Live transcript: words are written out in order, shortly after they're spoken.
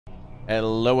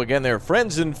Hello again there,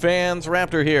 friends and fans.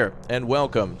 Raptor here, and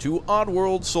welcome to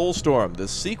Oddworld Soulstorm, the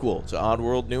sequel to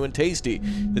Oddworld New and Tasty.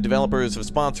 The developers have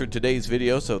sponsored today's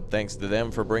video, so thanks to them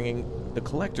for bringing the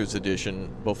Collector's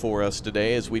Edition before us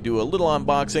today as we do a little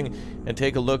unboxing and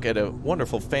take a look at a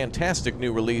wonderful, fantastic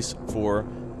new release for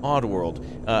Oddworld.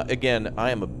 Again, I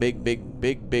am a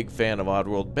big fan of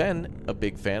Oddworld. Been a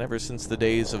big fan ever since the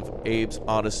days of Abe's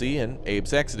Odyssey and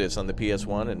Abe's Exodus on the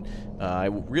PS1, and I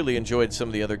really enjoyed some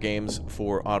of the other games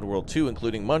for Oddworld 2,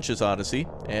 including Munch's Odyssey,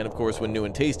 and of course when New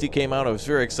and Tasty came out, I was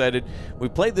very excited. We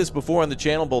played this before on the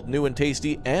channel, both New and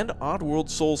Tasty and Oddworld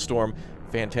Soulstorm.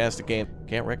 Fantastic game.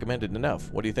 Can't recommend it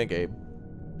enough. What do you think, Abe?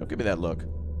 Don't give me that look.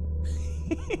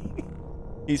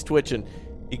 He's twitching.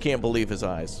 He can't believe his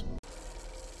eyes.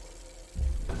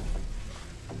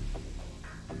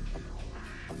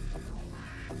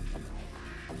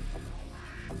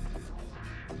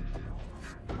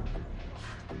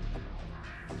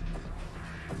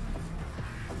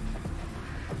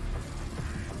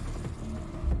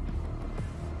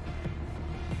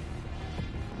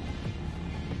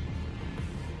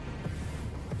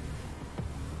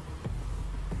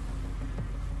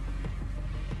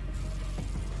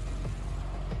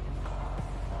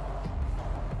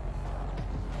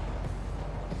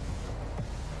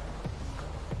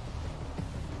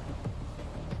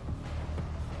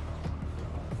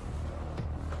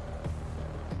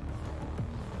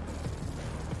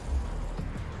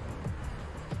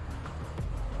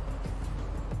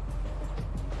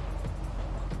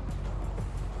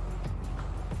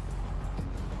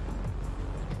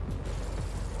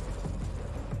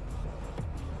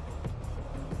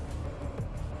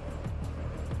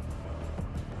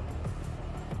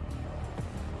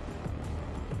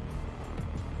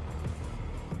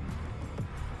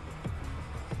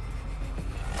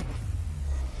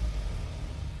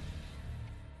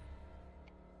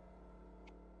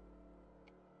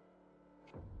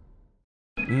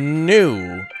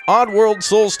 New Oddworld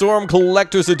Soulstorm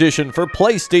Collector's Edition for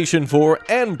PlayStation 4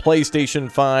 and PlayStation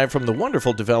 5 from the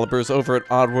wonderful developers over at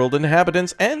Oddworld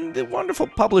Inhabitants and the wonderful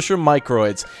publisher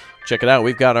Microids. Check it out,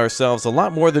 we've got ourselves a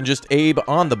lot more than just Abe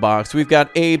on the box. We've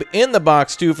got Abe in the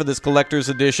box too for this Collector's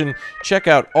Edition. Check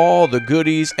out all the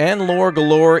goodies and lore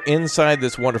galore inside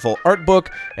this wonderful art book.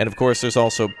 And of course there's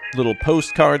also little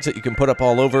postcards that you can put up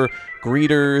all over.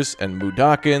 Greeters and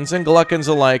Mudokons and Gluckons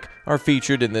alike are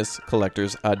featured in this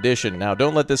Collector's Edition. Now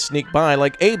don't let this sneak by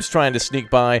like Abe's trying to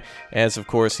sneak by, as of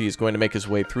course he's going to make his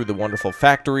way through the wonderful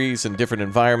factories and different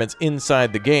environments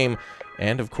inside the game.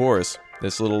 And of course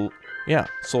this little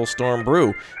Soulstorm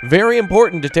brew. Very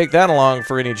important to take that along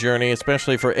for any journey,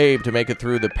 especially for Abe to make it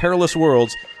through the perilous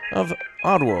worlds of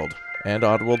Oddworld. And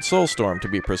Oddworld Soulstorm, to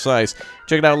be precise.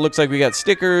 Check it out, it looks like we got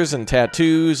stickers and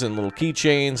tattoos and little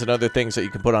keychains and other things that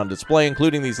you can put on display,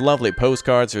 including these lovely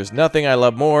postcards. There's nothing I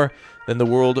love more than the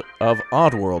world of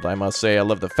Oddworld, I must say. I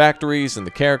love the factories and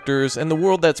the characters and the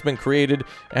world that's been created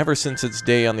ever since its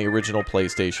day on the original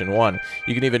PlayStation 1.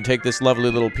 You can even take this lovely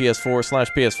little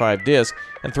PS4/PS5 disc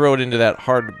and throw it into that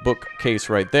hard book case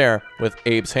right there with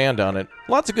Abe's hand on it.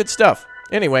 Lots of good stuff.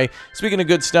 Anyway, speaking of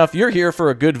good stuff, you're here for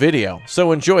a good video,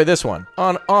 so enjoy this one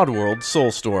on Oddworld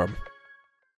Soulstorm.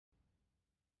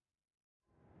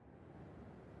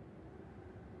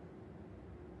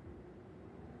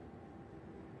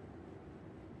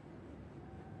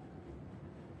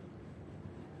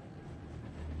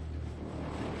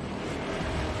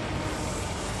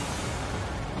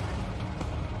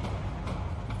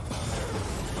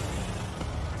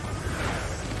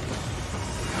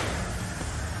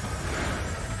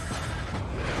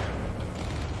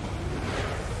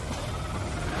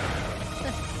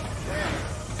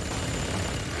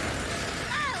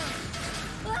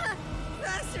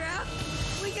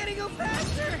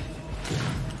 Faster!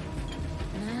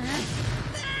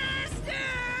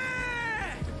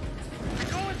 I'm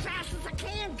going fast as I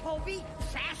can, Kobe!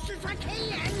 Fast as I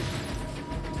can!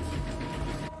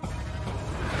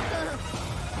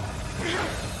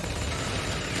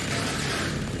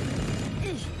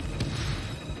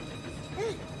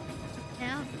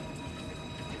 Now,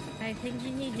 I think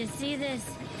you need to see this.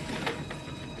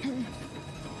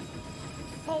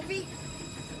 Kobe!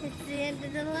 It's the end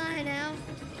of the line, Al.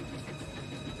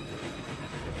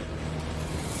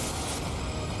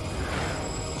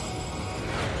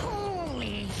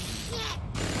 Holy shit!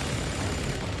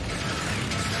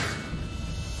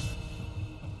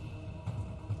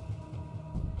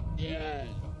 Yeah.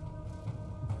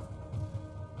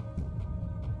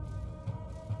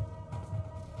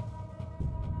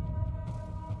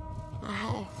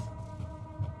 Ow.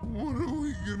 What are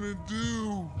we gonna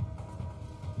do?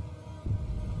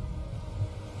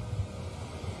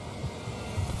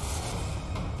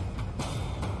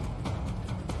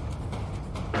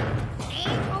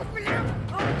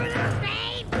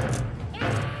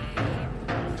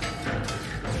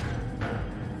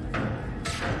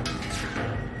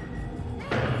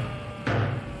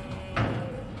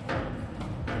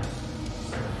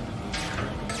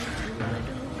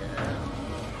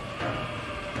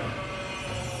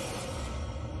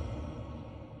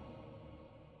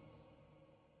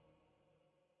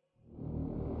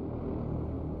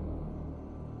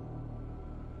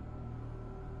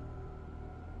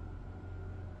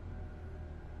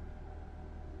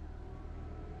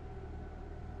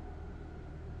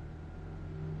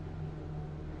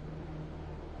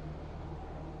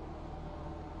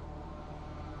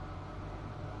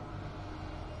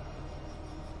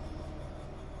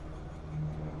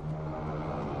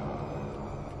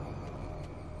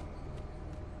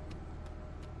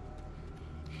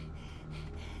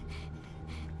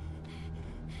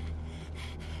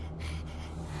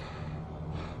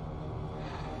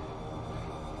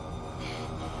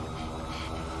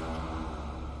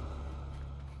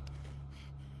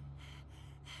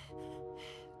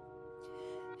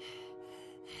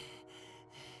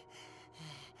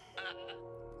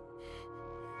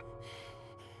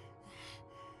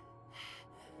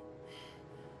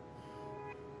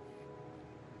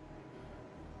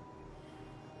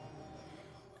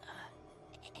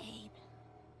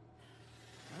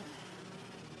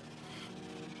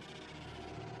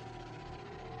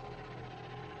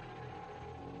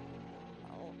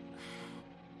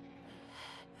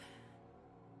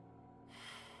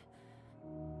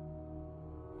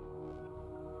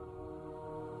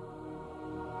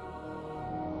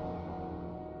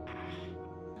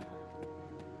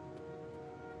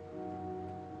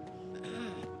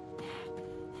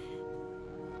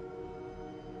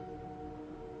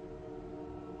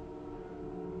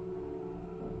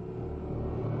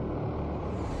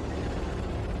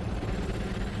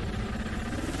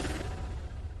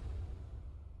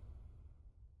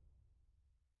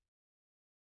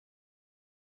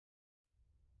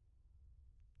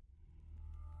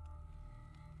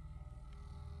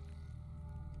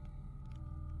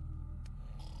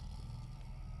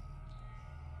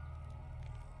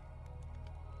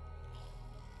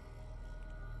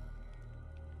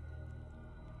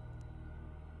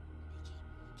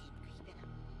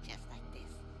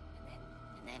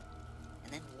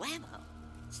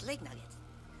 Slig nuggets.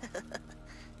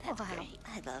 That's great.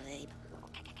 I love Abe.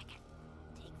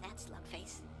 Take that,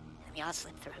 Slugface. Let me all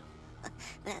slip through.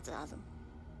 That's awesome.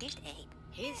 Here's to Abe.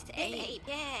 Here's to Abe.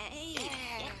 Yeah, Abe.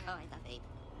 Yeah. Oh, I love Abe.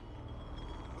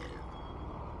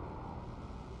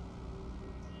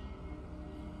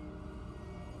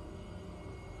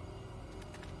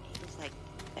 Abe is like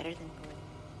better than Blue.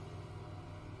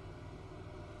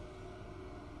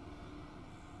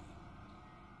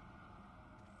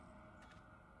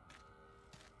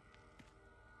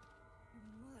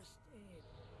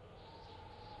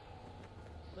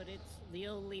 But it's the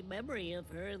only memory of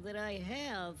her that I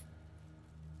have.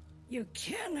 You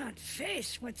cannot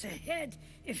face what's ahead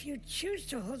if you choose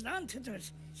to hold on to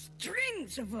those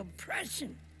strings of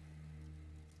oppression.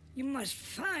 You must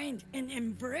find and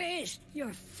embrace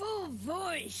your full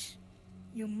voice.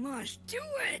 You must do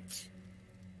it.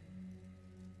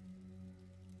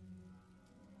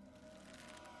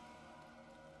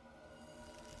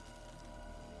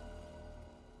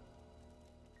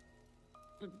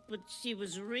 But she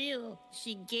was real.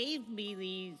 She gave me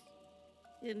these.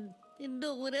 And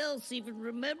no one else even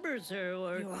remembers her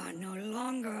or... You are no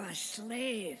longer a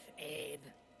slave, Abe.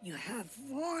 You have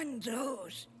worn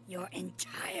those your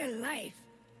entire life.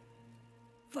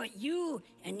 But you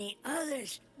and the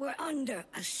others were under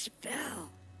a spell,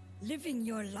 living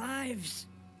your lives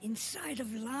inside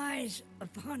of lies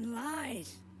upon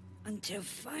lies, until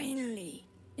finally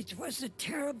it was the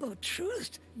terrible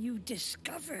truth you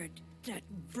discovered that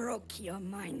broke your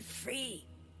mind free.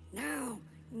 Now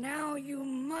you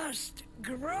must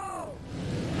grow.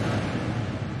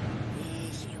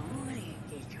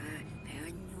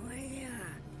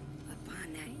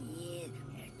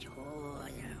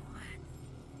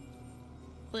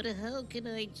 But how can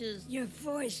I just... Your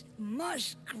voice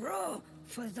must grow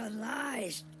for the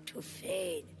lies to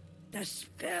fade. The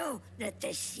spell that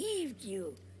deceived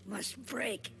you must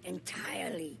break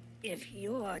entirely if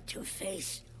you are to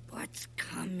face what's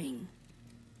coming.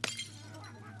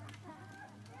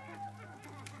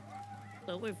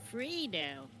 But we're free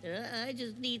now. I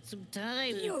just need some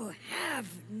time. You have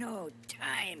no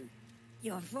time.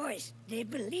 Your voice, they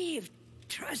believed,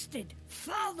 trusted,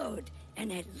 followed,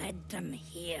 and it led them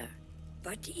here.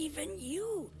 But even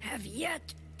you have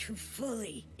yet to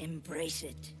fully embrace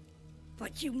it.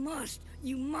 But you must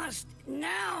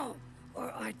now, or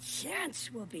our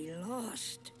chance will be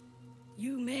lost.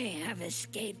 You may have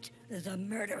escaped the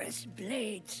murderous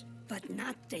blades, but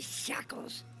not the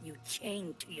shackles you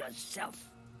chained to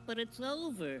yourself. But it's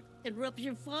over. And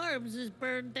Rupture Farms is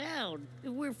burned down.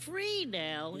 We're free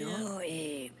now. No,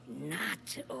 Abe,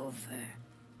 not over.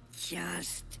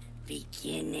 Just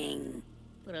beginning.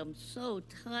 But I'm so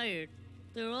tired.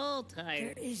 They're all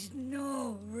tired. There is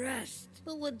no rest.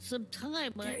 But with some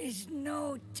time, There is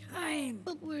no time.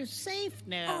 But we're safe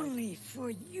now. Only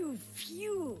for you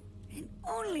few, and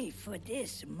only for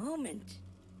this moment.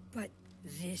 But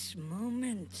this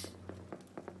moment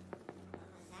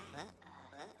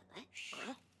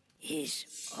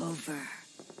is over.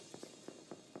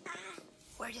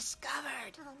 We're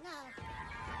discovered. Oh no.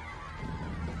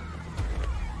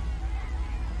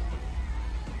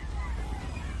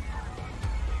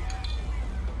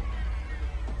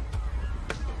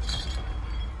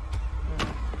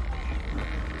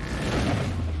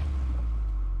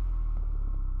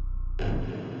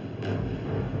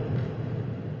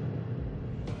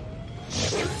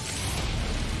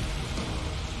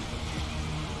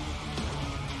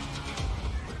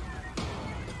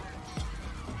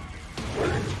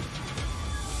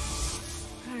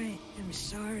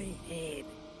 Sorry, Abe,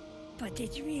 but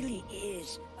it really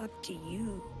is up to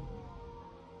you.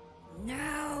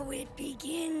 Now it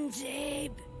begins,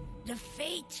 Abe. The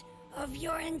fate of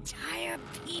your entire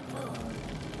people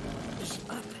is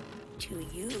up to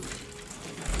you.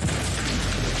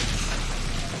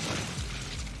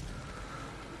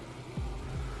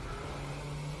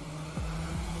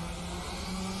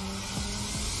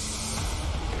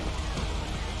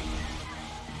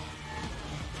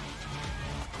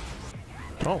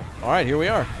 Oh, alright, here we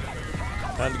are.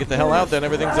 Time to get the hell out then,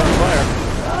 everything's on fire.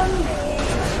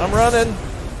 I'm running!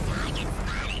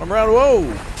 I'm around,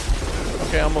 whoa!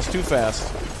 Okay, almost too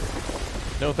fast.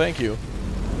 No, thank you.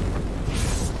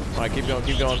 Alright, keep going,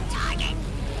 keep going.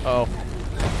 Uh oh.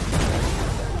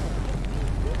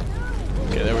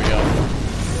 Okay, there we go.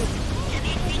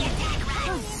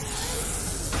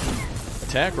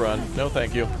 Attack run? No,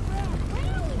 thank you.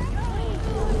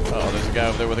 Uh oh, there's a guy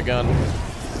over there with a gun.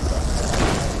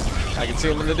 I can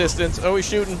see him in the distance. Oh, he's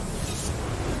shooting.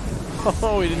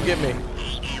 Oh, he didn't get me.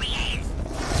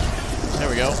 There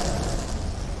we go.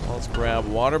 Well, let's grab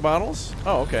water bottles.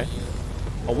 Oh, okay.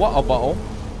 A bottle.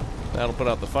 That'll put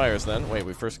out the fires then. Wait,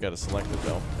 we first got to select it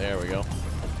though. There we go.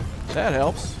 That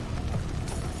helps.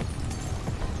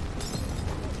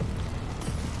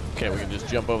 Okay, we can just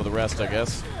jump over the rest, I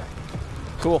guess.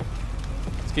 Cool.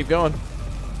 Let's keep going.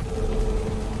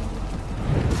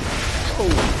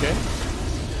 Oh, okay.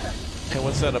 Hey,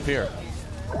 what's that up here?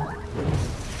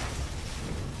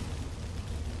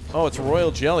 Oh, it's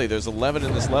royal jelly. There's 11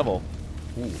 in this level.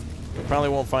 Ooh. We probably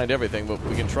won't find everything, but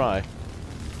we can try.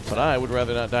 But I would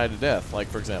rather not die to death. Like,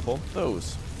 for example,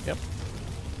 those. Yep.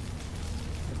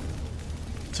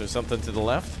 Is there something to the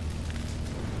left?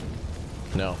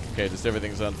 No. Okay, just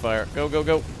everything's on fire. Go, go,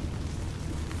 go.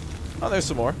 Oh, there's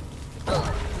some more.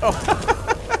 Oh.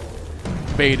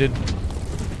 Baited.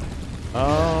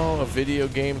 Oh, a video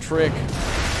game trick.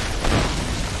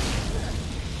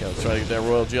 Okay, let's try to get that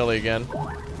royal jelly again.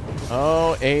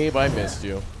 Oh, Abe, I missed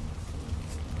you.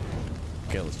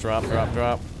 Okay, let's drop, drop,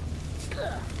 drop.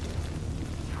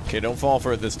 Okay, don't fall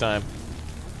for it this time.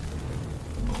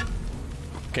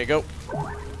 Okay, go.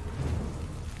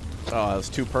 Oh, that was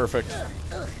too perfect.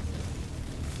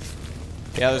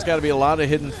 Yeah, there's got to be a lot of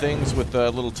hidden things with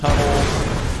little tunnels,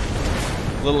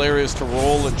 little areas to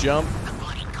roll and jump.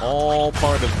 All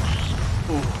part of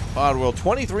Oddworld.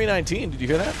 2319. Did you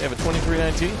hear that? They have a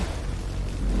 2319.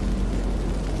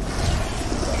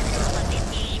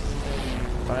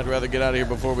 I'd rather get out of here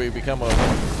before we become a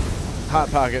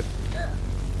hot pocket.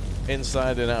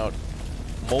 Inside and out.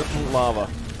 Molten lava.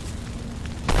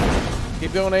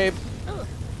 Keep going, Abe.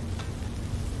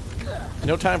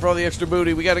 No time for all the extra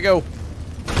booty. We gotta go.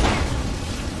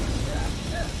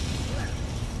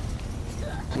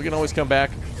 We can always come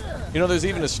back. You know, there's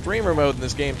even a streamer mode in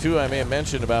this game, too, I may have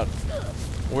mentioned about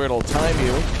where it'll time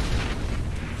you.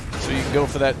 So you can go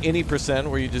for that any percent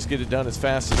where you just get it done as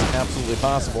fast as absolutely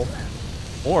possible.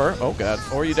 Or, oh god,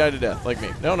 or you die to death, like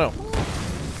me. No, no.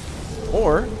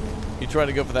 Or you try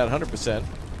to go for that 100%.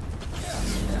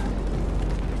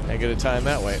 And get a time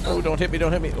that way. Oh, don't hit me,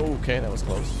 don't hit me. Oh, okay, that was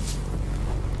close.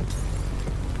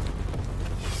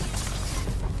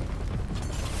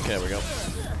 Okay, there we go.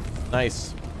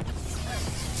 Nice.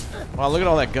 Wow, look at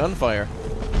all that gunfire.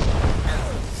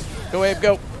 Go, Abe,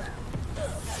 go.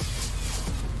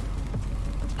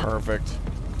 Perfect.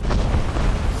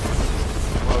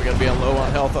 Well, we gotta be on low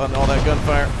on health on all that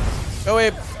gunfire. Go,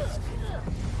 Abe.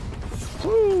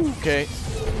 Woo, okay.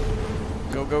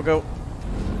 Go, go, go.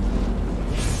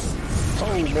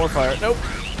 Oh, more fire. Nope.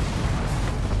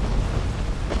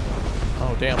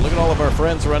 Oh, damn. Look at all of our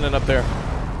friends running up there.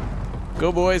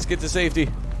 Go, boys. Get to safety.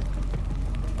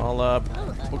 I'll, oh,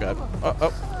 God.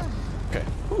 Oh. Okay.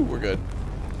 Ooh, we're good.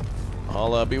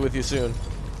 I'll, be with you soon.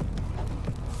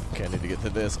 Okay, I need to get to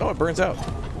this. Oh, it burns out.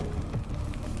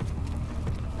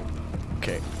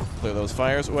 Okay. Clear those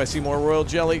fires. Oh, I see more royal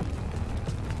jelly.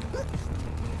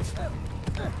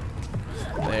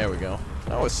 There we go.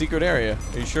 Oh, a secret area.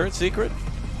 Are you sure it's secret?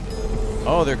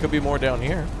 Oh, there could be more down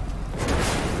here.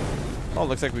 Oh,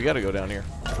 looks like we gotta go down here.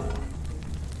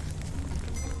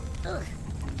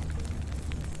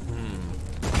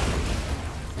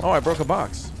 Oh, I broke a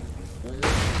box.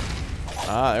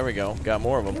 Ah, there we go. Got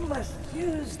more of them. You must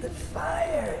use the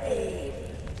fire, Abe.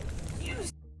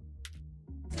 Use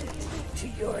it to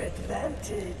your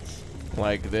advantage.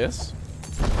 Like this.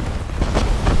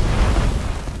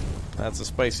 That's a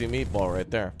spicy meatball right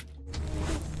there.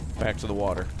 Back to the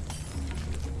water.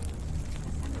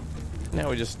 Now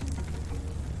we just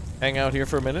hang out here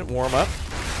for a minute, warm up.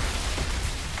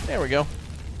 There we go.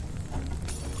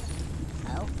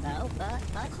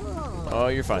 Oh,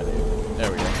 you're fine.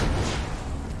 There we go.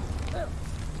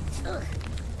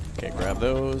 Okay, grab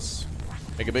those.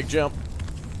 Make a big jump.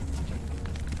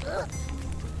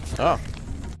 Oh,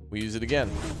 we use it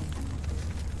again.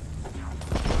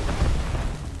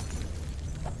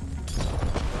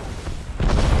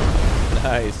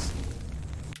 Nice.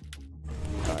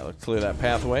 Alright, let's clear that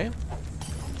pathway.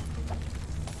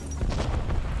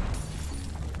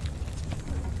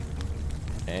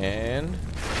 And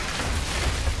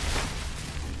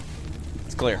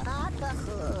it's clear.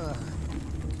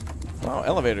 Oh,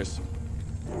 elevators.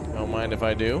 Don't mind if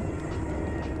I do.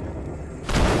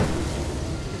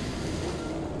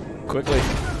 Quickly.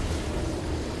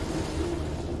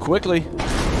 Quickly.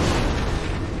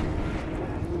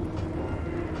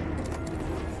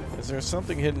 Is there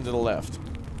something hidden to the left?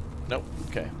 Nope.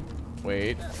 Okay.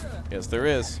 Wait. Yes, there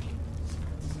is.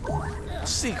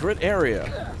 Secret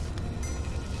area.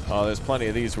 Oh, there's plenty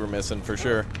of these we're missing for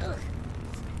sure.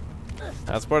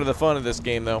 That's part of the fun of this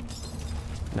game, though.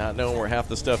 Not knowing where half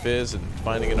the stuff is and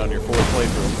finding it on your fourth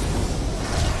playthrough.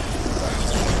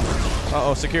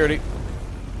 Uh-oh, security.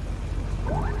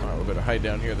 Alright, we better hide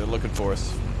down here. They're looking for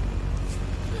us.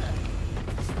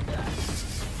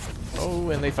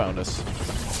 Oh, and they found us.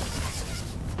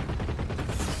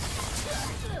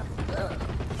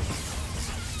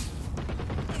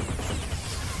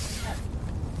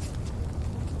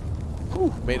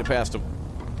 Whew, made it past them.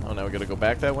 Oh, now we gotta go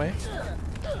back that way?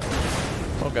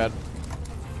 Oh, God.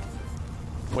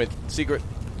 Wait, secret.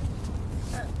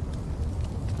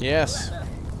 Yes.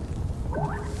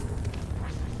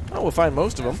 Oh, we'll find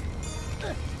most of them.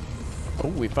 Oh,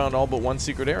 we found all but one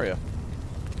secret area.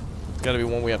 It's gotta be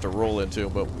one we have to roll into,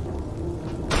 but...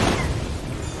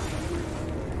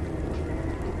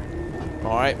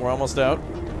 Alright, we're almost out.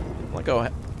 Like, oh,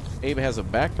 Abe has a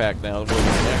backpack now where we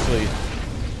can actually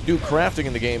do crafting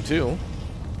in the game, too.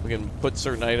 We can put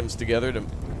certain items together to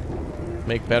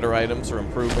make better items or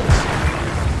improvements.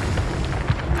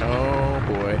 Oh,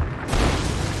 boy.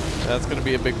 That's gonna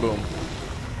be a big boom.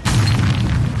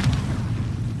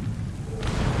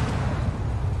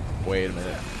 Wait a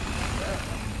minute.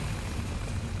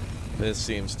 This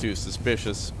seems too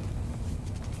suspicious.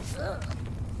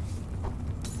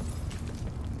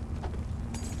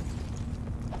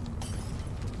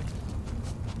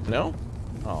 No?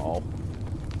 Oh.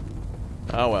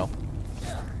 Oh well.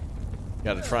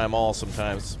 Gotta try them all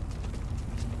sometimes.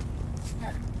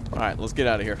 Alright, let's get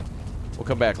out of here. We'll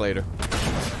come back later.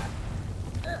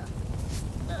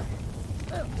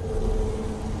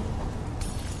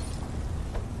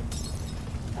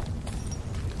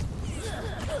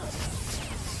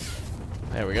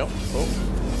 There we go. Oh.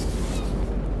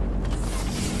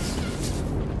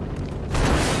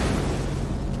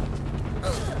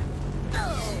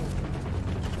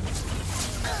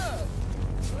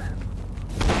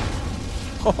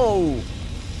 Oh!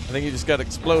 I think he just got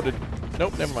exploded.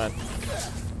 Nope, never mind.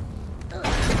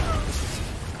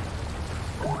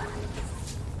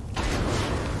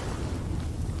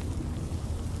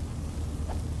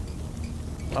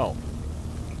 Oh.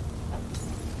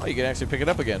 Oh, you can actually pick it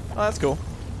up again. Oh, that's cool.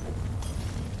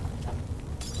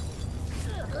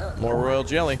 More royal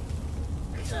jelly.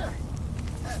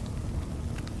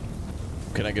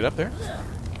 Can I get up there?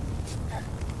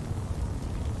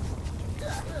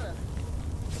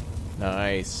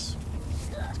 Nice.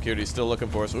 Security's still looking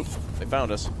for us. Oops, they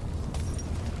found us.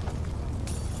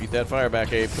 Beat that fire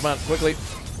back, Abe. Come on, quickly.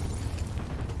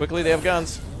 Quickly, they have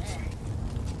guns.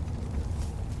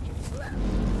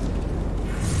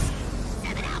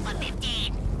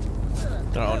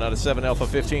 Oh, not a 7 Alpha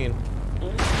 15.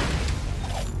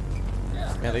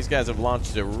 Man, these guys have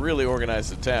launched a really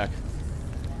organized attack.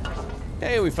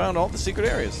 Hey, we found all the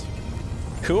secret areas.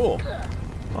 Cool.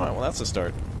 Alright, well, that's a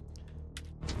start.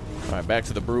 Alright, back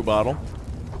to the brew bottle.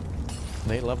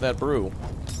 They love that brew.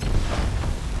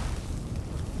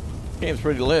 Game's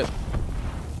pretty lit.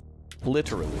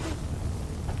 Literally.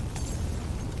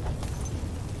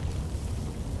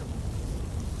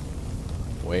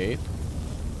 Wait.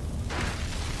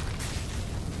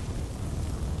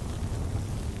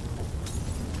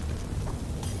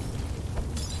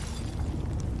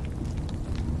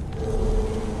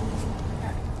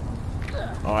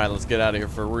 Alright, let's get out of here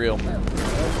for real.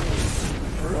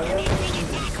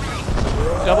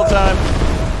 Double time.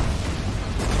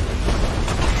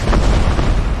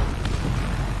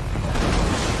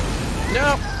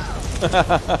 No.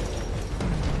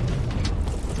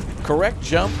 Correct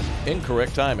jump,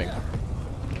 incorrect timing.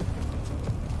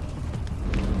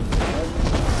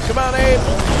 Come on, Abe.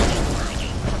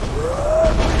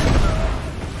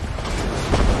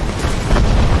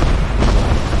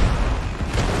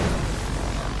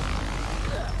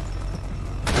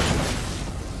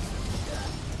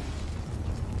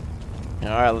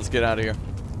 Alright, let's get out of here.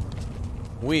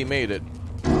 We made it.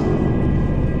 Run.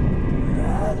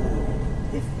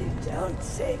 If you don't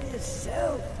save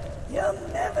yourself, you'll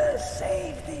never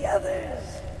save the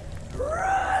others.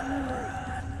 Run!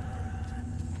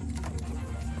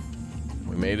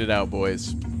 We made it out,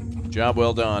 boys. Job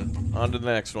well done. On to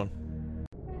the next one.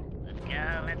 Let's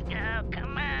go,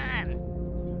 come on!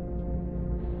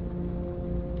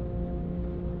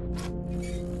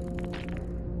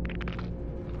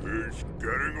 He's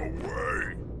getting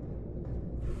away.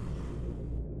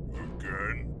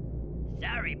 Again?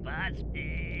 Sorry, boss.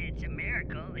 It's a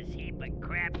miracle this heap of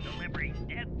crap delivering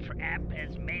death trap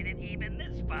has made it even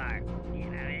this far. You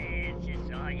know, it's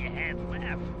just all you had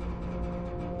left.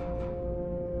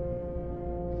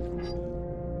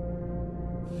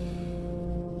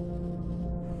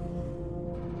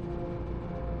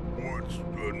 What's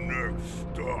the next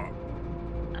stop?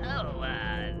 Oh,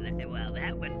 well,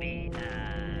 that would be,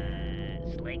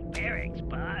 Sling Barracks,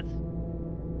 boss.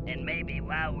 And maybe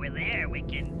while we're there, we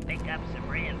can pick up some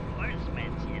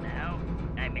reinforcements, you know?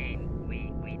 I mean,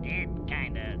 we did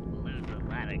kinda lose a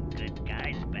lot of good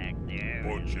guys back there.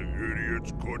 Bunch of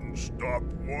idiots couldn't stop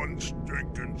one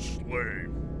stinking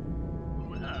slave.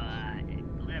 Well, a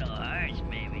little harsh,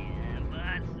 maybe,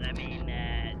 boss. I mean,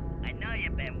 I know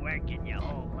you've been working your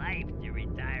whole life to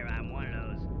retire on one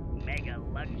of those mega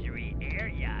luxury air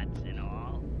yachts and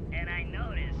all. And I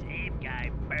noticed Abe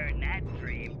Guy burned that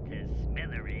dream to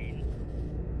smithereens.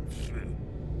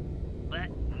 But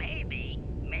maybe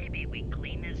we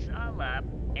clean this all up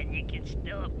and you can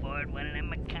still afford one of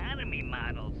them economy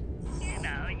models. You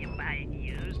know, you buy it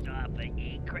used off of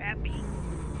E-Crappy.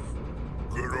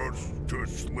 Get us to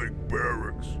Slick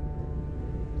Barracks.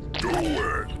 Do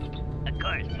it! Of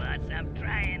course, boss. I'm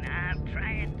trying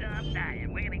till I'm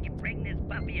dying. We're gonna bring this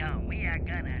puppy home. We are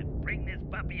gonna bring this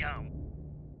puppy home.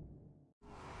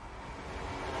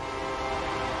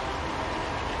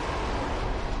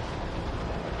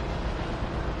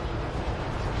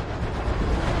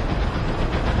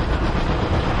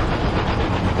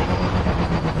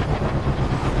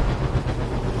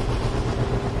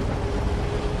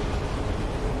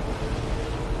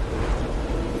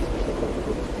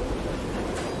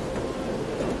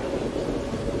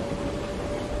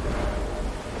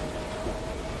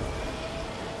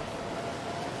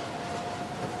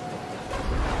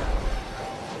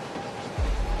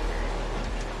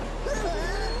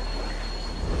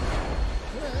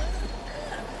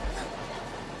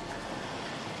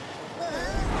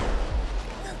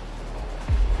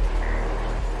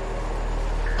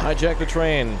 Hijack the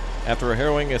train. After a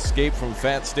harrowing escape from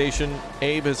Fat Station,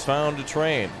 Abe has found a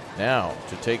train. Now,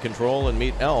 to take control and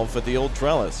meet Elf at the old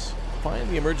trellis. Find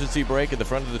the emergency brake at the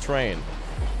front of the train.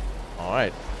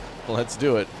 Alright, let's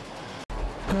do it.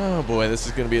 Oh boy, this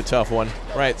is going to be a tough one.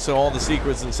 Right, so all the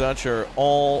secrets and such are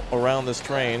all around this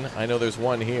train. I know there's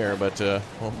one here, but oh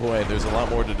boy, there's a lot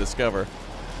more to discover.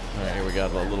 Alright, here we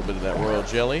got a little bit of that royal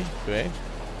jelly. Okay.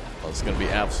 Well, it's going to be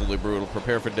absolutely brutal.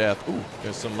 Prepare for death. Ooh,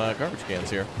 there's some garbage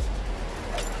cans here.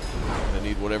 I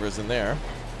need whatever's in there.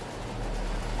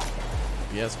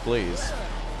 Yes, please.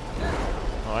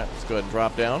 All right, let's go ahead and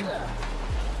drop down.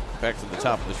 Back to the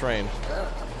top of the train.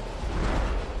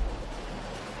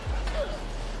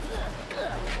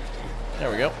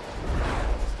 There we go.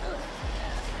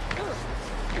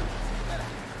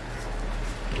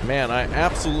 Man, I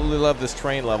absolutely love this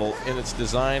train level in its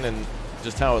design and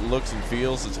just how it looks and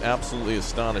feels. It's absolutely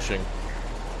astonishing.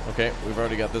 Okay, we've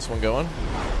already got this one going.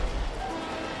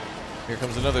 Here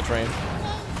comes another train.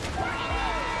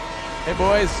 Hey,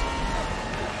 boys.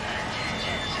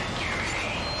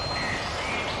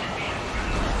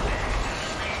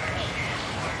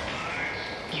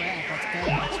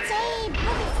 It's Abe!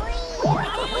 We'll be free!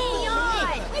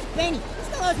 Hey, where's Benny? He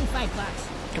still owes me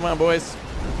 $5. Come on, boys.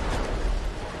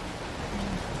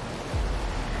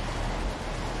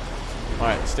 All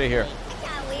right, stay here. I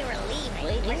thought we were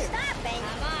leaving. We're stopping.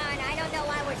 Come on, I don't know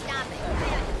why we're stopping.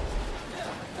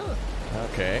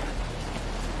 Okay.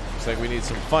 Looks like we need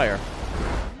some fire.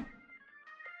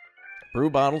 Brew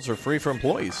bottles are free for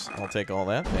employees. I'll take all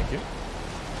that, thank you.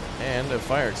 And a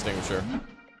fire extinguisher.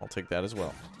 I'll take that as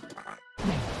well.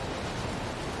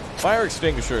 Fire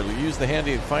extinguisher. Use the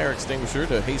handy fire extinguisher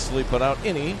to hastily put out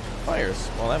any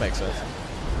fires. Well, that makes sense.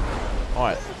 All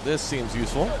right, this seems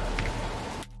useful.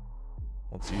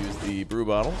 Let's use the brew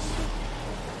bottles.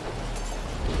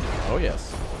 Oh,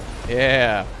 yes.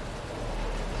 Yeah.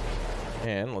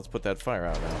 And let's put that fire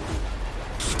out now.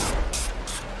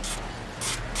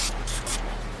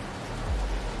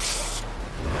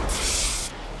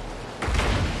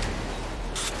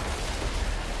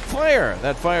 Fire!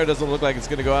 That fire doesn't look like it's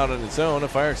going to go out on its own. A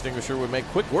fire extinguisher would make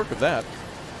quick work of that.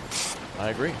 I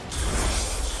agree.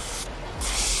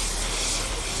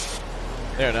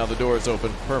 There, now the door is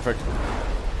open. Perfect.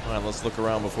 All right, let's look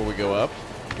around before we go up.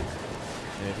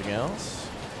 Anything else?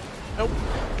 Nope.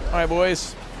 All right,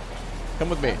 boys. Come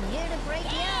with me. I'm here to break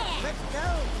you up. Let's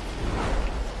go.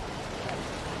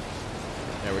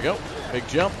 There we go. Big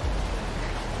jump.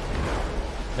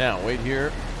 Now, wait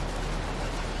here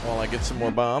while I get some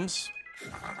more bombs.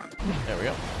 There we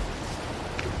go.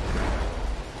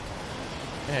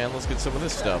 And let's get some of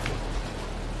this stuff.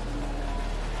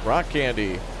 Rock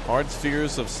candy. Hard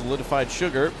spheres of solidified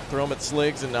sugar. Throw them at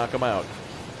sligs and knock them out.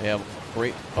 They have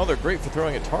great... Oh, they're great for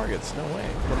throwing at targets. No way.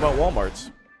 What about Walmart's?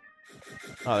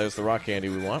 Oh, there's the rock candy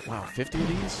we want. Wow, 50 of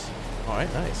these? All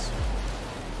right, nice.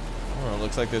 Oh,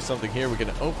 looks like there's something here we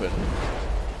can open.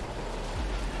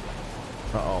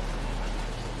 Uh-oh.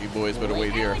 You boys better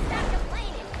wait here.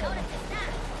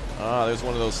 Ah, there's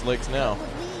one of those sligs now.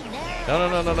 No, no,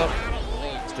 no, no, no.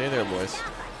 Stay there, boys.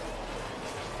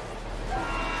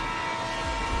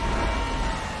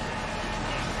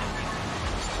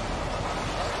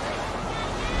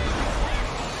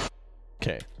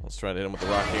 try to hit him with the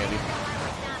rock candy.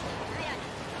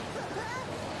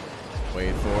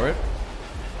 Wait for it.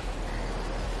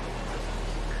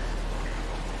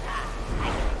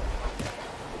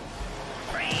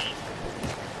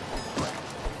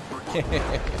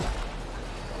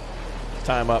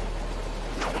 Time up.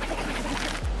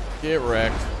 Get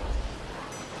wrecked.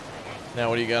 Now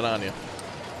what do you got on you?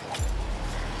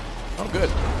 Oh, good.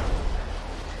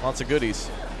 Lots of goodies.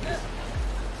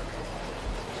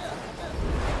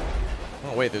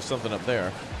 Oh, wait, there's something up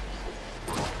there.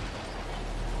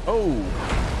 Oh.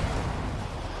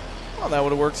 Well, that would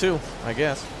have worked too, I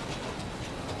guess.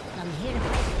 I'm here to pick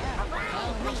you up.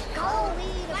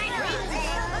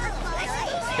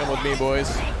 Come with me,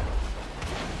 boys.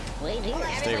 Wait here.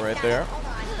 Stay right there.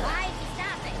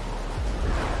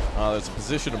 There's a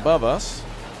position above us.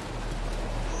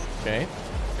 Okay.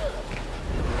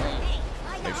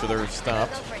 Make sure they're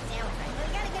stopped.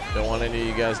 Don't want any of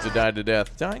you guys to die to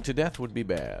death. Dying to death would be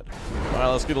bad. Alright,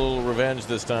 let's get a little revenge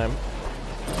this time.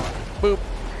 Boop.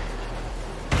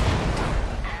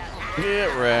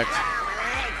 Get wrecked.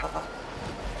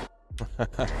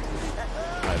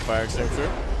 Alright, fire extinguisher.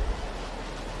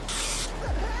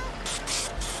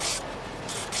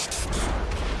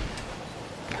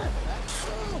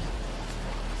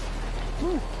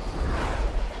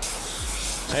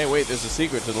 Hey, wait, there's a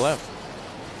secret to the left.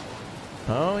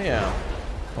 Oh, yeah.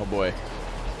 Oh, boy.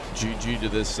 GG to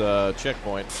this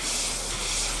checkpoint.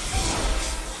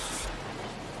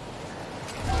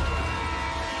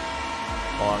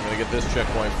 Well, I'm going to get this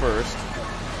checkpoint first.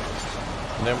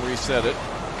 And then reset it.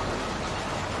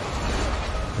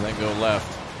 And then go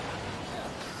left.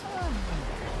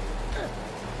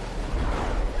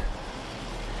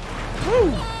 Woo!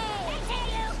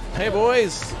 Hey,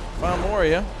 boys. Found more of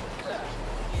you.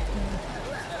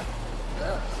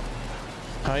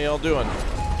 How y'all doing?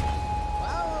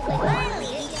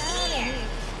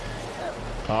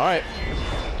 All right.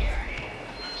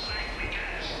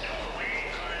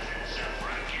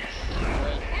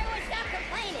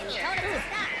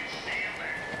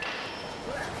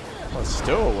 Oh,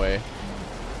 stowaway.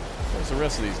 Where's the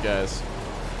rest of these guys?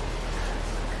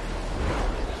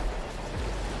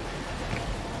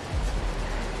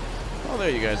 Oh, there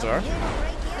you guys are.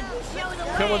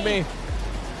 Come with me.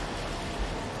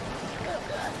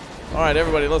 All right,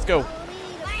 everybody, let's go.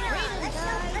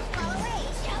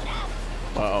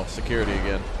 Uh-oh, security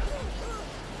again.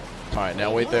 All right,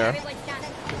 now wait there.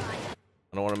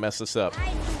 I don't want to mess this up.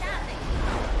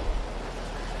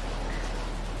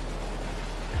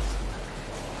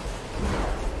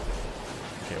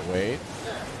 Okay, wait.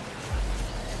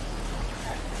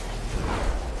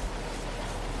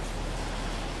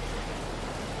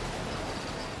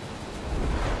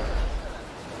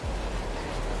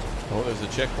 Oh, there's a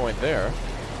checkpoint there.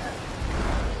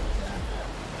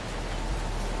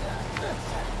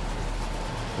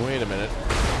 Wait a minute.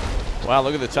 Wow,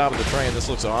 look at the top of the train. This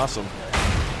looks awesome.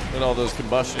 Look at all those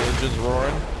combustion engines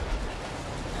roaring.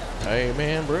 Hey,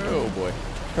 man, bro. Oh, boy.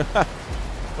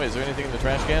 Wait, is there anything in the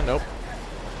trash can? Nope.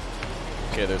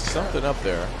 Okay, there's something up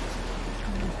there.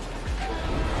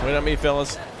 Wait on me,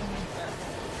 fellas.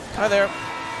 Hi there.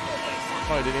 Oh,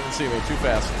 I didn't even see me. Too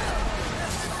fast.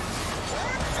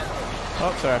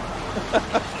 Oh, sorry.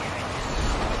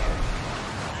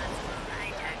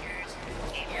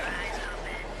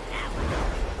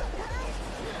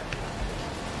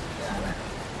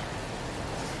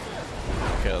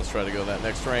 Okay, let's try to go that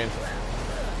next train.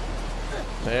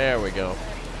 There we go.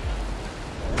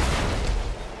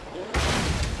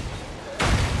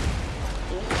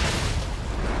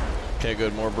 Okay,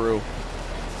 good. More brew.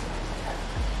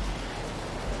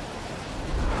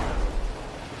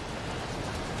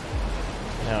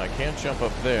 Now, I can't jump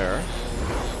up there.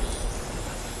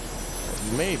 But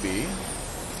maybe.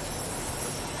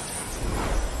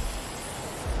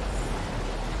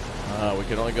 We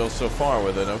can only go so far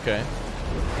with it. Okay.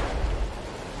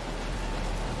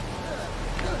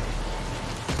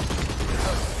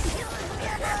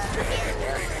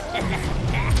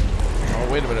 Oh,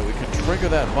 wait a minute. We can trigger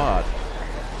that bot.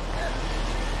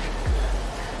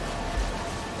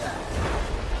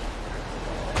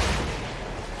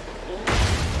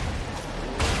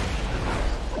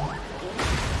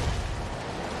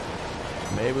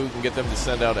 Maybe we can get them to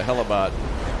send out a helibot.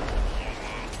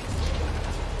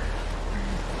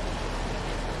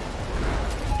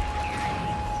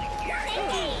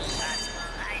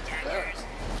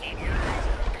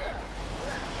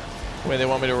 Wait, they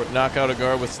want me to knock out a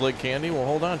guard with slick candy? Well,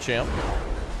 hold on, champ.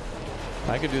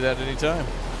 I could do that anytime.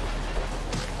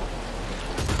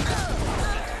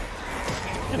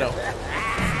 You know,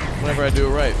 whenever I do it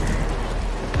right.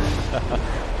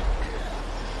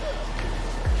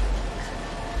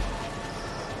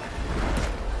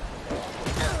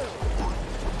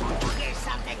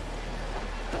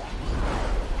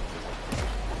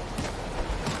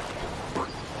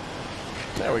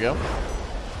 There we go.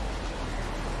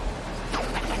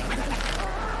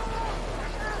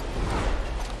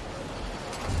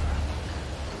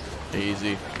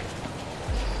 Easy.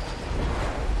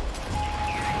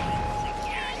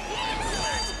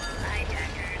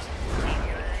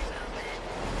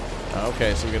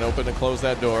 Okay, so we can open and close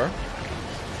that door.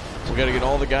 We gotta get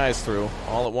all the guys through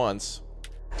all at once.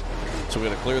 So we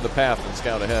gotta clear the path and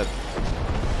scout ahead.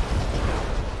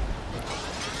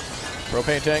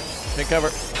 Propane tank, take cover.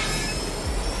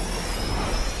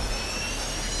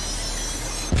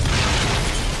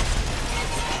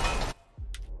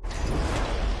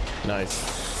 Nice.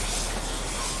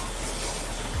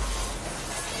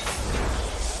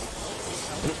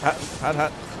 Hot, hot,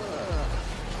 hot.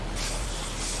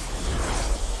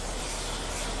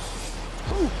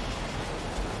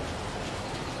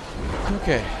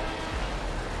 Okay.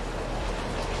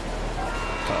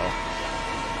 Uh-oh.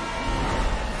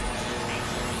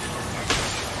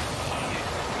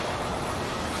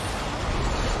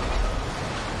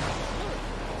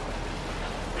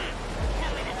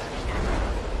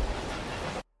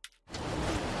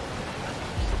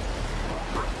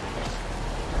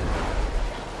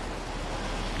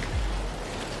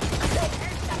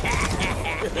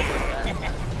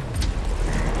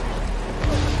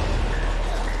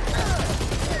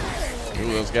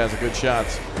 Ooh, those guys are good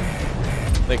shots.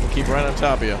 They can keep right on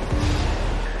top of you.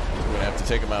 We're gonna have to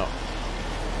take them out.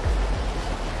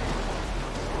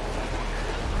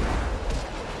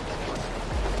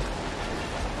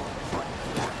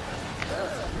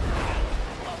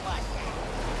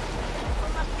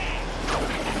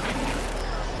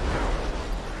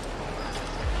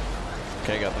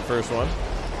 Okay, got the first one.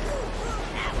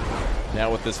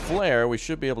 Now with this flare, we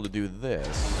should be able to do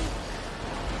this.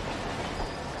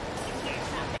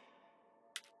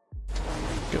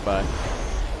 Goodbye.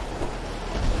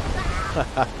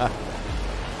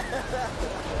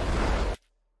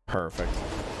 Perfect.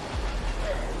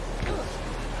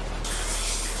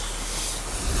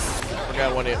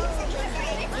 Forgot one here.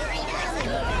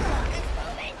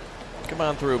 Come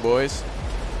on through, boys.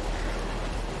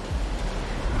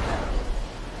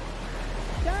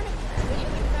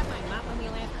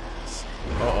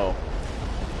 Uh-oh.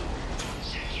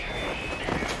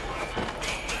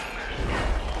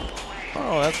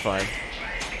 Oh, that's fine.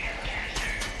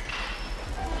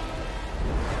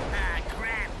 Ah,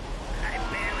 crap. I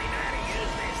barely know how to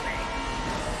use this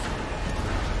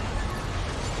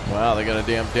thing. Wow, they got a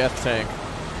damn death tank.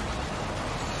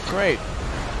 Great.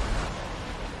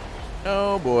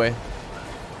 Oh, boy.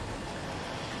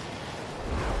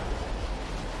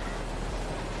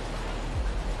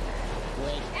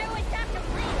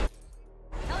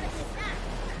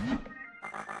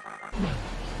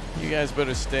 You guys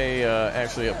better stay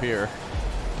actually up here.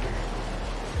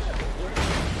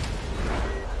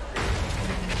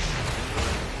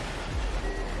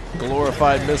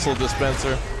 Glorified missile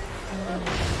dispenser.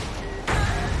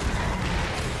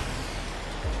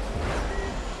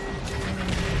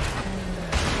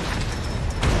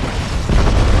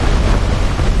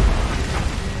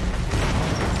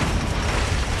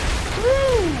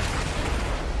 Woo!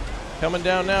 Coming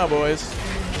down now, boys.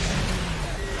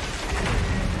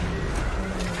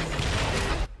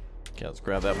 Okay, let's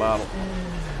grab that bottle.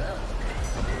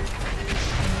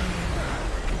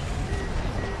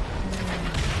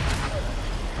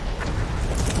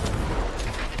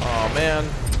 Oh man,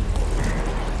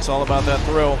 it's all about that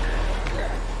thrill.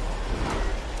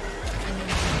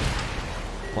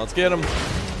 Let's get him.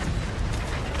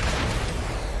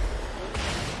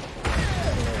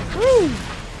 Woo!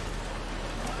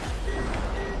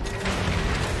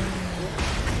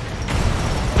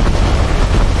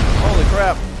 Holy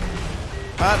crap.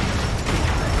 Hot.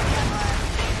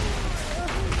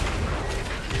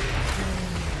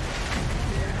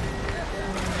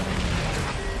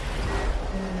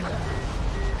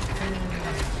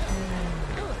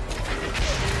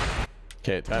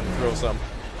 Okay, time to throw some.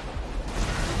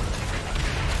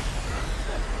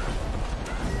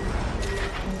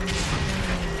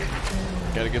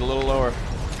 Gotta get a little lower.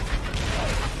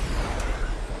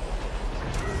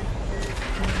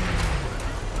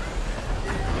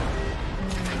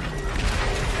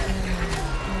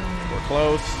 We're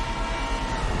close.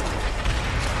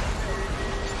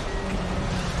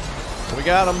 We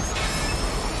got him.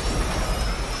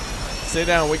 Stay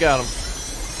down, we got him.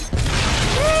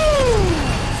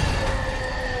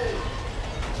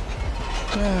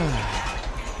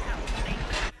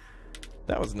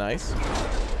 That was nice.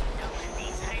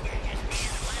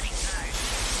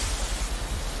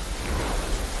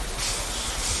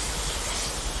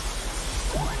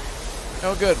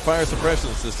 Oh good, fire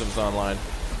suppression system's online.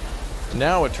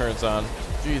 Now it turns on.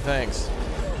 Gee, thanks.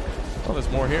 Oh, there's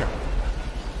more here.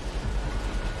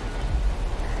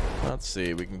 Let's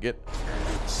see, we can get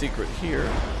secret here.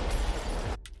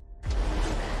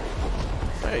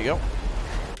 There you go.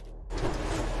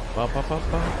 Ba, ba, ba,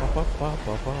 ba, ba, ba,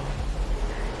 ba, ba.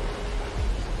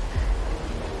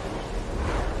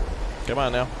 Come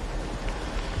on now.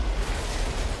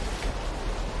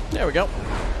 There we go.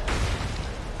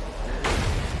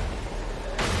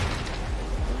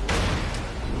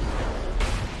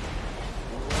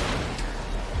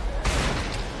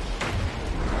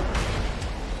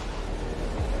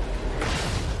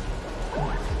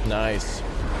 Nice.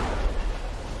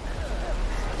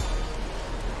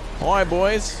 Alright,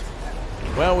 boys.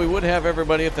 Well, we would have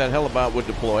everybody if that hellabot would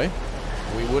deploy.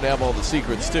 We would have all the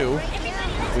secrets, too.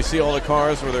 We see all the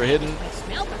cars where they're hidden.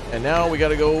 And now we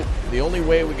gotta go the only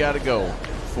way we gotta go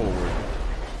forward.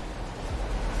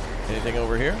 Anything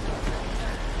over here?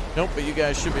 Nope, but you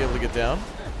guys should be able to get down.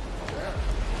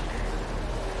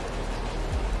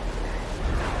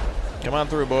 Come on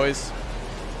through, boys.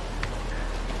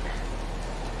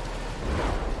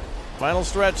 Final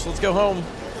stretch, let's go home.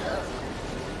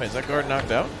 Wait, is that guard knocked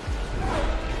out?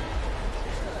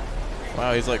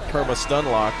 Wow, he's like perma-stun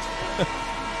locked.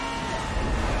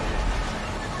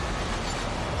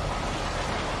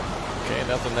 Okay,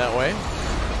 nothing that way.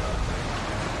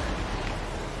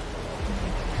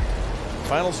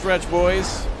 Final stretch,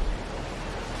 boys.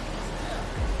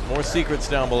 More secrets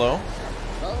down below.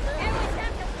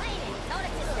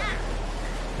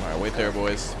 Alright, wait there,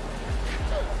 boys.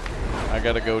 I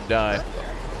gotta go die.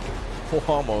 Oh,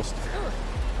 almost.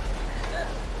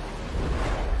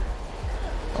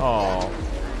 Oh,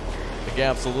 the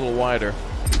gap's a little wider.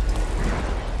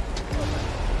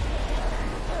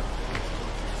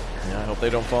 Yeah, I hope they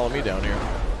don't follow me down here.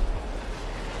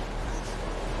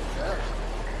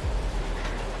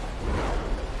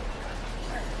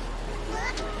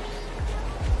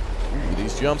 Ooh,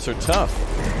 these jumps are tough.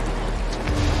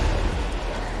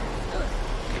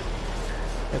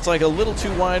 It's like a little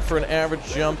too wide for an average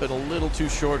jump and a little too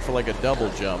short for like a double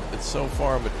jump. It's so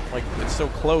far, but like it's so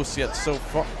close yet so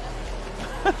far.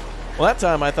 Well, that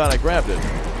time I thought I grabbed it.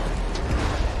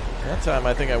 That time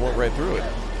I think I went right through it.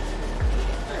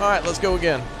 All right, let's go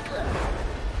again.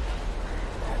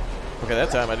 Okay, that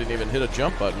time I didn't even hit a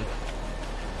jump button.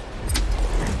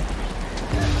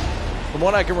 From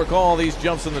what I can recall, these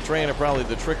jumps in the train are probably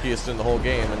the trickiest in the whole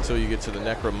game until you get to the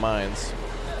Necrum Mines.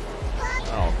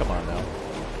 Oh, come on now.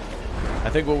 I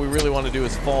think what we really want to do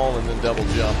is fall and then double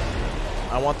jump.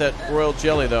 I want that royal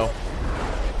jelly, though.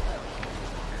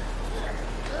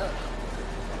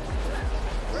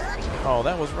 Oh,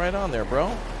 that was right on there,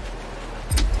 bro.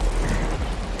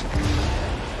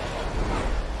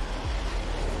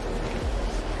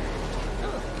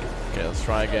 Okay, let's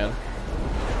try again.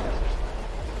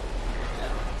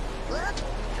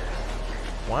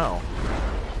 Wow.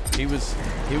 He was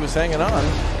hanging on.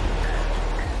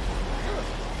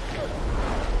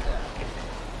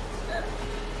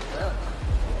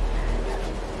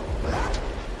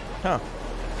 Huh.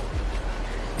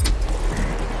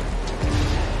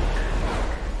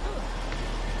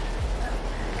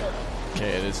 Okay,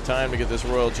 it is time to get this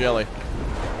royal jelly.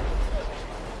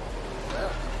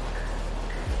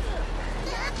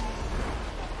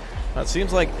 Now, it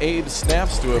seems like Abe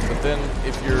snaps to it, but then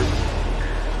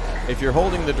if you're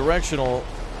holding the directional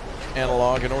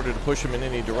analog in order to push him in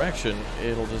any direction,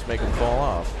 it'll just make him fall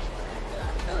off.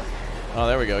 Oh,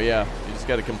 there we go. Yeah, you just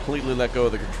got to completely let go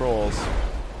of the controls.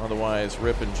 Otherwise,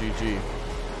 rip and GG.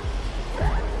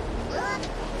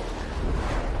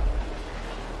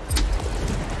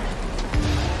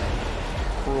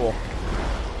 Cruel.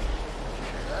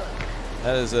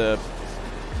 That is a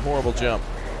horrible jump.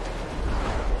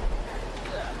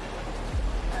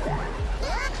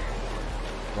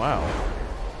 Wow.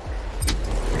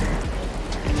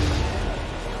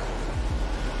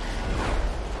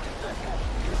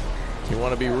 You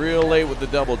want to be real late with the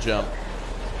double jump.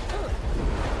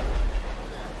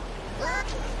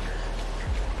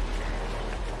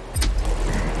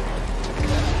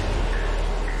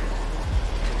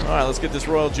 All right, let's get this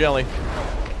royal jelly.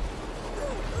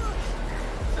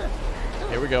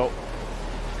 Here we go.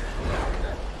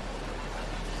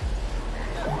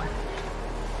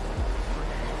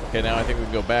 Okay, now I think we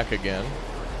can go back again.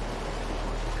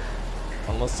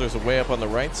 Unless there's a way up on the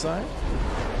right side.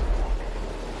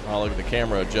 Oh, look at the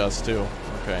camera adjust too.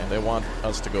 Okay, they want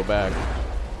us to go back.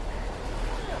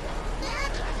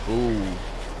 Ooh.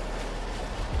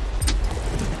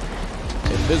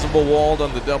 Invisible walled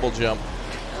on the double jump.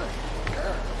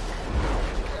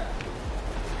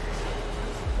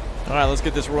 All right, let's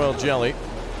get this royal jelly.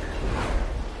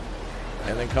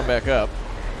 And then come back up.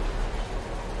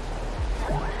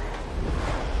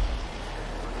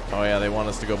 Oh yeah, they want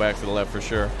us to go back to the left for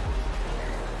sure.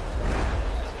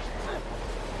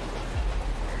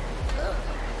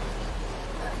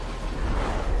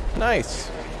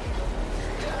 Nice.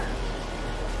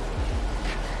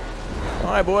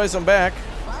 Alright, boys, I'm back.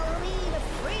 Follow me to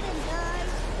freedom, guys.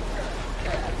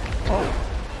 Oh.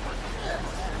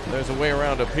 There's a way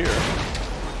around up here.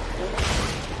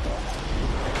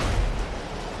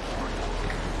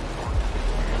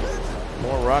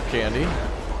 More rock candy.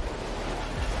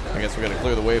 I guess we gotta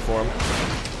clear the way for him.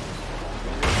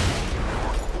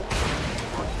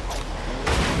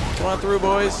 Come on through,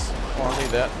 boys. Oh, I'll need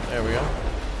that. There we go.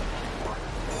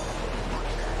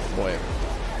 Boy.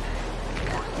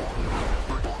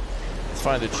 Let's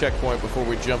find a checkpoint before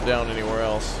we jump down anywhere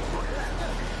else.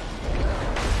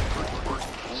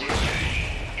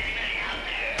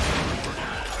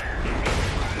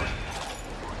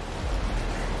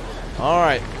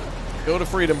 Alright. Go to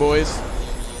freedom, boys.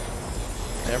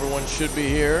 Everyone should be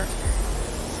here.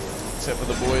 Except for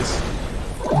the boys.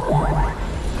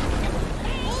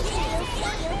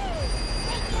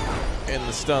 In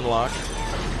the stun lock.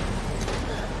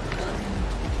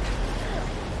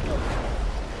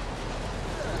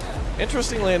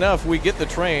 Interestingly enough, we get the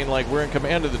train, like we're in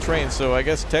command of the train, so I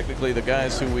guess technically the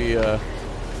guys who we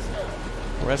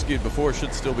rescued before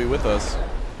should still be with us.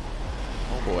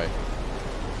 Oh boy.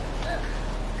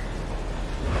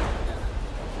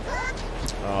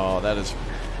 Oh, that is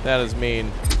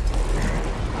mean.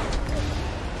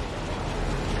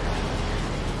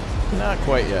 Not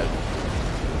quite yet.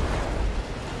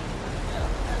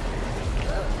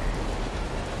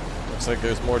 Looks like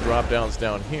there's more drop downs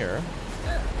down here.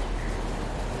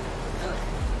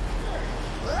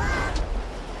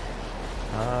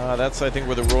 That's, I think,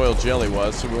 where the royal jelly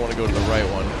was, so we want to go to the right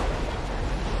one.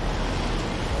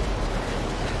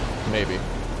 Maybe.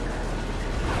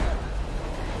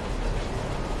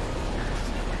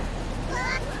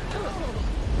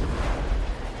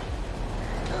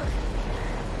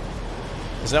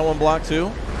 Is that one blocked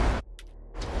too?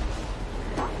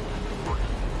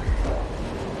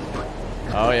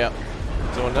 Oh yeah.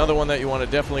 So another one that you want to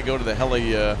definitely go to the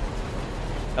Helibot.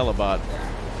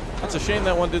 That's a shame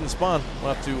that one didn't spawn.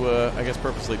 We'll have to, I guess,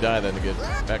 purposely die then to get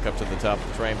back up to the top of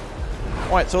the train.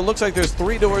 Alright, so it looks like there's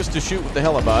 3 doors to shoot with the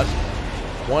Helibot.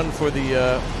 One for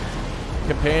the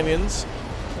companions,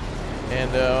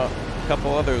 and a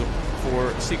couple others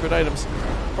for secret items.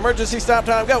 Emergency stop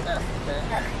time, go!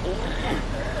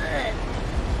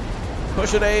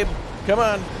 Push it, Abe. Come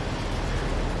on.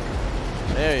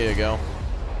 There you go.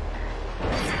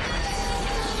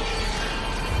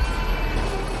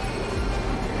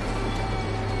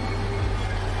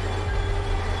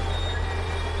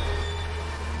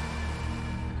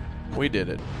 We did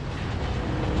it.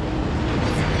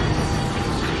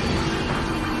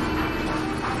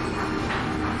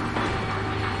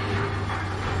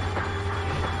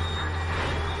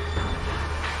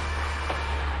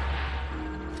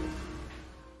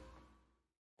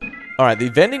 Alright, the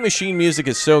vending machine music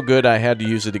is so good I had to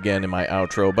use it again in my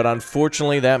outro, but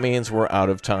unfortunately that means we're out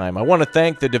of time. I want to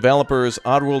thank the developers,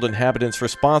 Oddworld Inhabitants, for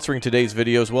sponsoring today's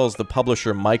video, as well as the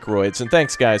publisher Microids, and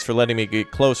thanks guys for letting me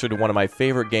get closer to one of my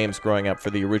favorite games growing up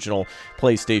for the original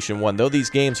PlayStation 1. Though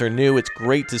these games are new, it's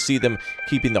great to see them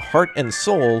keeping the heart and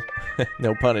soul,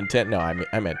 no pun intended, no,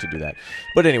 I meant to do that.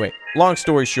 But anyway, long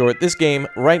story short, this game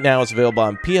right now is available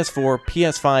on PS4,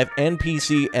 PS5, and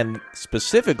PC, and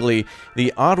specifically,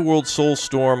 the Oddworld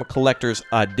Soulstorm Collector's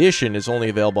Oddition is only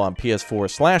available on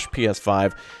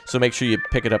PS4/PS5, so make sure you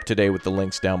pick it up today with the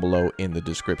links down below in the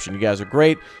description. You guys are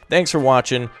great. Thanks for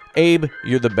watching. Abe,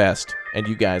 you're the best, and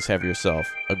you guys have yourself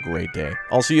a great day.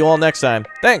 I'll see you all next time.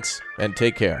 Thanks, and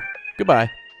take care.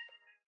 Goodbye.